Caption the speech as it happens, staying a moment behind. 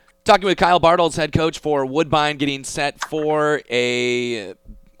Talking with Kyle Bartels, head coach for Woodbine, getting set for a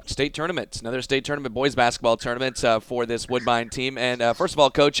state tournament, another state tournament, boys basketball tournament for this Woodbine team. And first of all,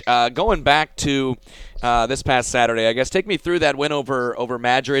 Coach, going back to this past Saturday, I guess take me through that win over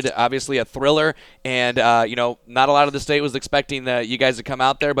Madrid. Obviously a thriller, and not a lot of the state was expecting you guys to come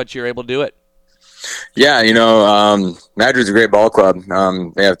out there, but you're able to do it. Yeah, Madrid's a great ball club.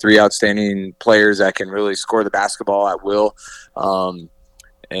 They have three outstanding players that can really score the basketball at will.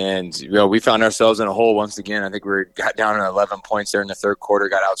 And we found ourselves in a hole once again. I think we got down to 11 points there in the third quarter,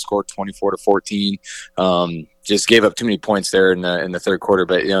 got outscored 24-14. Just gave up too many points there in the third quarter.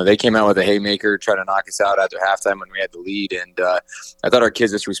 But they came out with a haymaker, tried to knock us out after halftime when we had the lead. And I thought our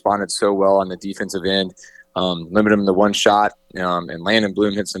kids just responded so well on the defensive end. Limited them to one shot, and Landon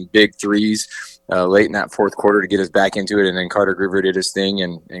Bloom hit some big threes late in that fourth quarter to get us back into it, and then Carter Groover did his thing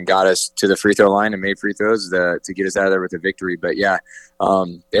and got us to the free throw line and made free throws to get us out of there with a victory. But yeah,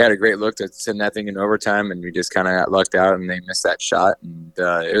 they had a great look to send that thing in overtime, and we just kind of got lucked out, and they missed that shot. And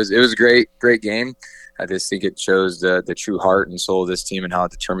it was a great game. I just think it shows the true heart and soul of this team and how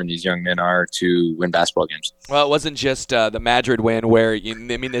determined these young men are to win basketball games. Well, it wasn't just the Madrid win where,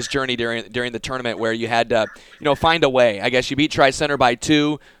 this journey during the tournament where you had to, find a way. I guess you beat Tri-Center by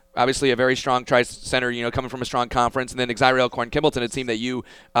 2. Obviously, a very strong Tri-Center, coming from a strong conference. And then Xyriel Corn-Kimballton, a team that you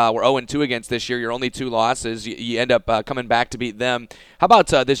were 0-2 against this year. Your only 2 losses. You end up coming back to beat them. How about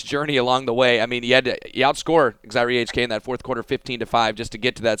this journey along the way? I mean, you outscore Xyriel HK in that fourth quarter 15-5 just to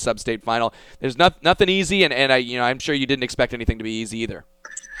get to that sub-state final. There's nothing easy, and I'm sure you didn't expect anything to be easy either.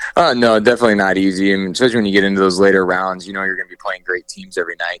 No, definitely not easy. I mean, especially when you get into those later rounds, you're going to be playing great teams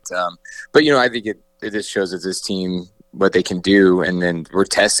every night. But I think it just shows that this team, what they can do, and then we're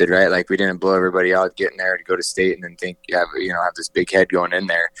tested, right? Like, we didn't blow everybody out getting there to go to state and then think, have this big head going in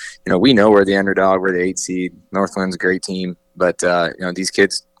there. We know we're the underdog, we're the 8 seed. Northland's a great team, but these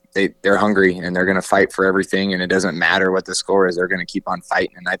kids, they're hungry and they're going to fight for everything, and it doesn't matter what the score is. They're going to keep on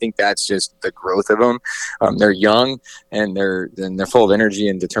fighting, and I think that's just the growth of them. They're young and they're full of energy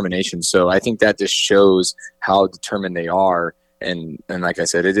and determination. So I think that just shows how determined they are. And like I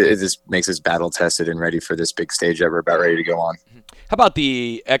said, it just makes us battle tested and ready for this big stage that we're about ready to go on. How about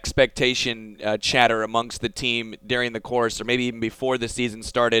the expectation chatter amongst the team during the course, or maybe even before the season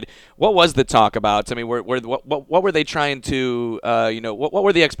started? What was the talk about? I mean, what were they trying to, what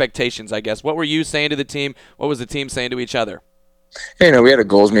were the expectations, I guess? What were you saying to the team? What was the team saying to each other? Hey, we had a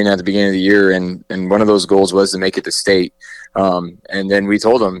goals meeting at the beginning of the year, and one of those goals was to make it to state. And then we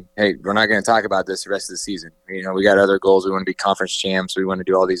told them, hey, we're not going to talk about this the rest of the season. We got other goals. We want to be conference champs. We want to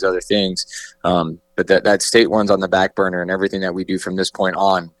do all these other things. But that state one's on the back burner, and everything that we do from this point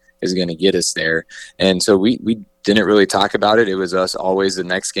on is going to get us there. And so we didn't really talk about it. It was us always the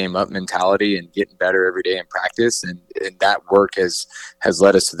next game up mentality and getting better every day in practice. And that work has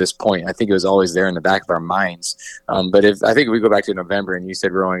led us to this point. I think it was always there in the back of our minds. But I think if we go back to November and you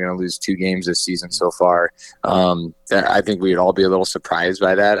said we're only going to lose 2 games this season so far, I think we'd all be a little surprised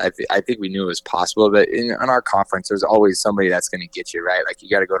by that. I think we knew it was possible, but in our conference, there's always somebody that's going to get you, right? Like, you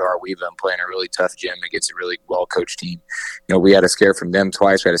got to go to Arweva and play in a really tough gym against a really well-coached team. We had a scare from them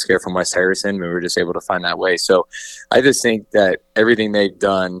twice. We had a scare from West Harrison. We were just able to find that way. So I just think that everything they've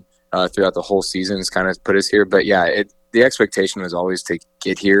done throughout the whole season has kind of put us here. But yeah, the expectation was always to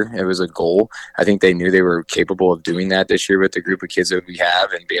get here. It was a goal. I think they knew they were capable of doing that this year with the group of kids that we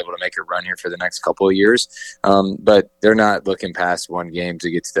have and be able to make a run here for the next couple of years. But they're not looking past one game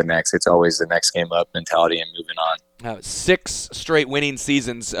to get to the next. It's always the next game up mentality and moving on. 6 straight winning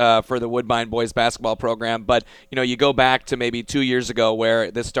seasons for the Woodbine boys basketball program. But, you go back to maybe 2 years ago where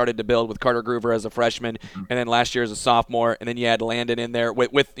this started to build with Carter Groover as a freshman, and then last year as a sophomore, and then you had Landon in there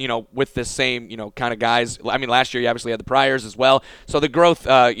with the same, kind of guys. I mean, last year you obviously had the Priors as well. So the growth,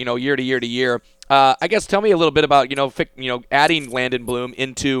 year to year to year. I guess tell me a little bit about, adding Landon Bloom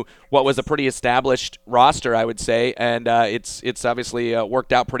into what was a pretty established roster, I would say, and it's obviously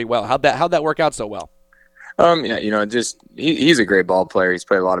worked out pretty well. How'd that work out so well? He's a great ball player. He's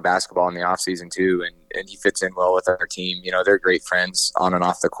played a lot of basketball in the off season too, and he fits in well with our team. They're great friends on and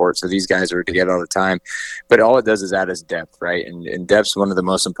off the court, so these guys are together all the time. But all it does is add us depth, right? And depth's one of the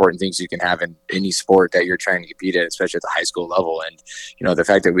most important things you can have in any sport that you're trying to compete at, especially at the high school level. And the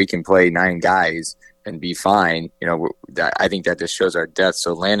fact that we can play 9 guys and be fine, I think that just shows our depth.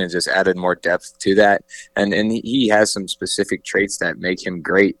 So Landon just added more depth to that, and he has some specific traits that make him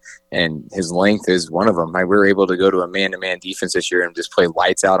great, and his length is one of them. We were able to go to a man-to-man defense this year and just play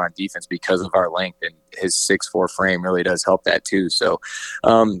lights out on defense because of our length, and his 6'4" frame really does help that too. So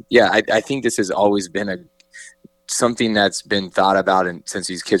I think this has always been something that's been thought about since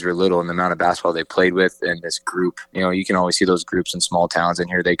these kids were little, and the amount of basketball they played with, and this group. You can always see those groups in small towns, and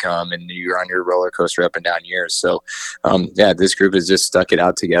here they come, and you're on your roller coaster up and down years. So, yeah, this group has just stuck it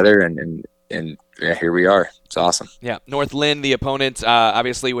out together, and yeah, here we are. It's awesome. Yeah, North Lynn, the opponent,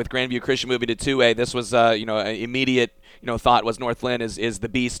 obviously with Grandview Christian moving to 2A, this was an immediate thought was North Lynn is the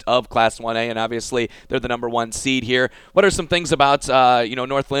beast of Class 1A, and obviously they're the number one seed here. What are some things about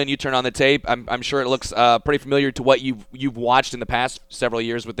North Lynn? You turn on the tape, I'm sure it looks pretty familiar to what you've watched in the past several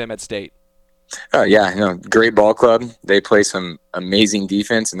years with them at state. Oh yeah, great ball club. They play some amazing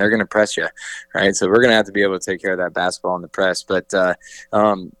defense, and they're going to press you, right? So we're going to have to be able to take care of that basketball in the press. But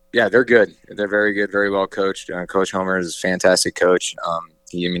yeah, they're good. They're very good, very well coached. Coach Homer is a fantastic coach.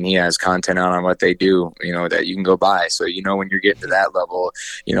 He has content out on what they do, that you can go by. So when you're getting to that level,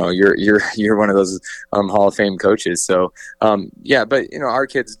 you're one of those Hall of Fame coaches. So yeah, but our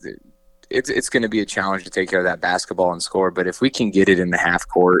kids. It's going to be a challenge to take care of that basketball and score. But if we can get it in the half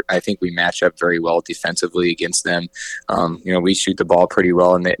court, I think we match up very well defensively against them. We shoot the ball pretty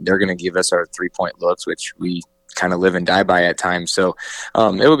well, and they're going to give us our 3-point looks, which we kind of live and die by at times. So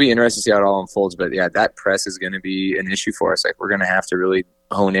it will be interesting to see how it all unfolds. But yeah, that press is going to be an issue for us. Like, we're going to have to really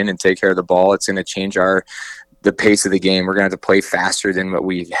hone in and take care of the ball. It's going to change the pace of the game. We're going to have to play faster than what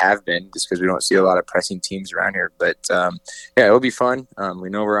we have been, just because we don't see a lot of pressing teams around here. But yeah, it'll be fun. We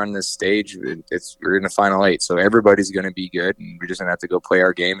know we're on this stage. We're in the final 8, so everybody's going to be good, and we're just going to have to go play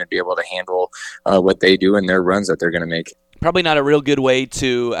our game and be able to handle what they do and their runs that they're going to make. Probably not a real good way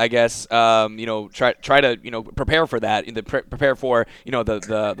to, I guess, try to prepare for that, prepare for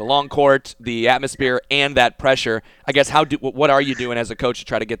the long court, the atmosphere, and that pressure. I guess what are you doing as a coach to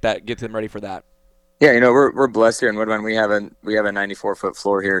try to get them ready for that? Yeah, we're blessed here in Woodbine. We have a 94-foot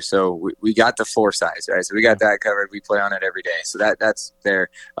floor here, so we got the floor size, right? So we got that covered. We play on it every day, so that's there.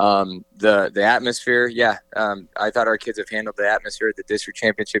 The atmosphere, yeah. I thought our kids have handled the atmosphere at the district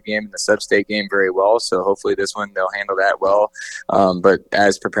championship game and the sub-state game very well. So hopefully this one they'll handle that well. But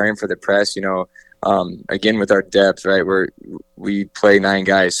as preparing for the press, again with our depth, right? We play 9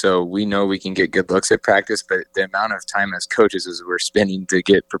 guys, so we know we can get good looks at practice, but the amount of time as coaches is we're spending to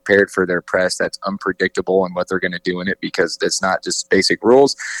get prepared for their press, that's unpredictable and what they're going to do in it, because it's not just basic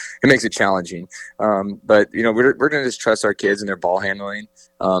rules. It makes it challenging. But we're going to just trust our kids and their ball handling,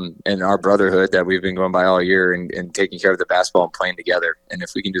 and our brotherhood that we've been going by all year, and taking care of the basketball and playing together. And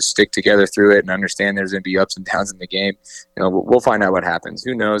if we can just stick together through it and understand there's going to be ups and downs in the game, we'll find out what happens.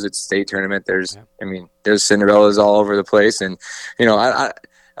 Who knows? It's state tournament. There's Cinderellas all over the place, and we're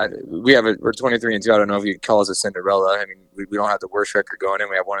 23-2. I don't know if you could call us a Cinderella. I mean, we don't have the worst record going in.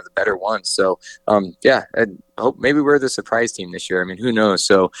 We have one of the better ones. So yeah, I hope maybe we're the surprise team this year. I mean, who knows?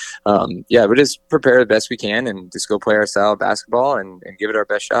 So yeah, we just prepare the best we can and just go play our style of basketball and give it our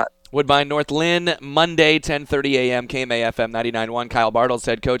best shot. Woodbine North Lynn, Monday, 10:30 a.m., KMAFM 99.1. Kyle Bartels,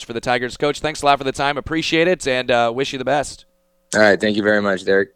 head coach for the Tigers. Coach, thanks a lot for the time. Appreciate it, and wish you the best. All right. Thank you very much, Derek.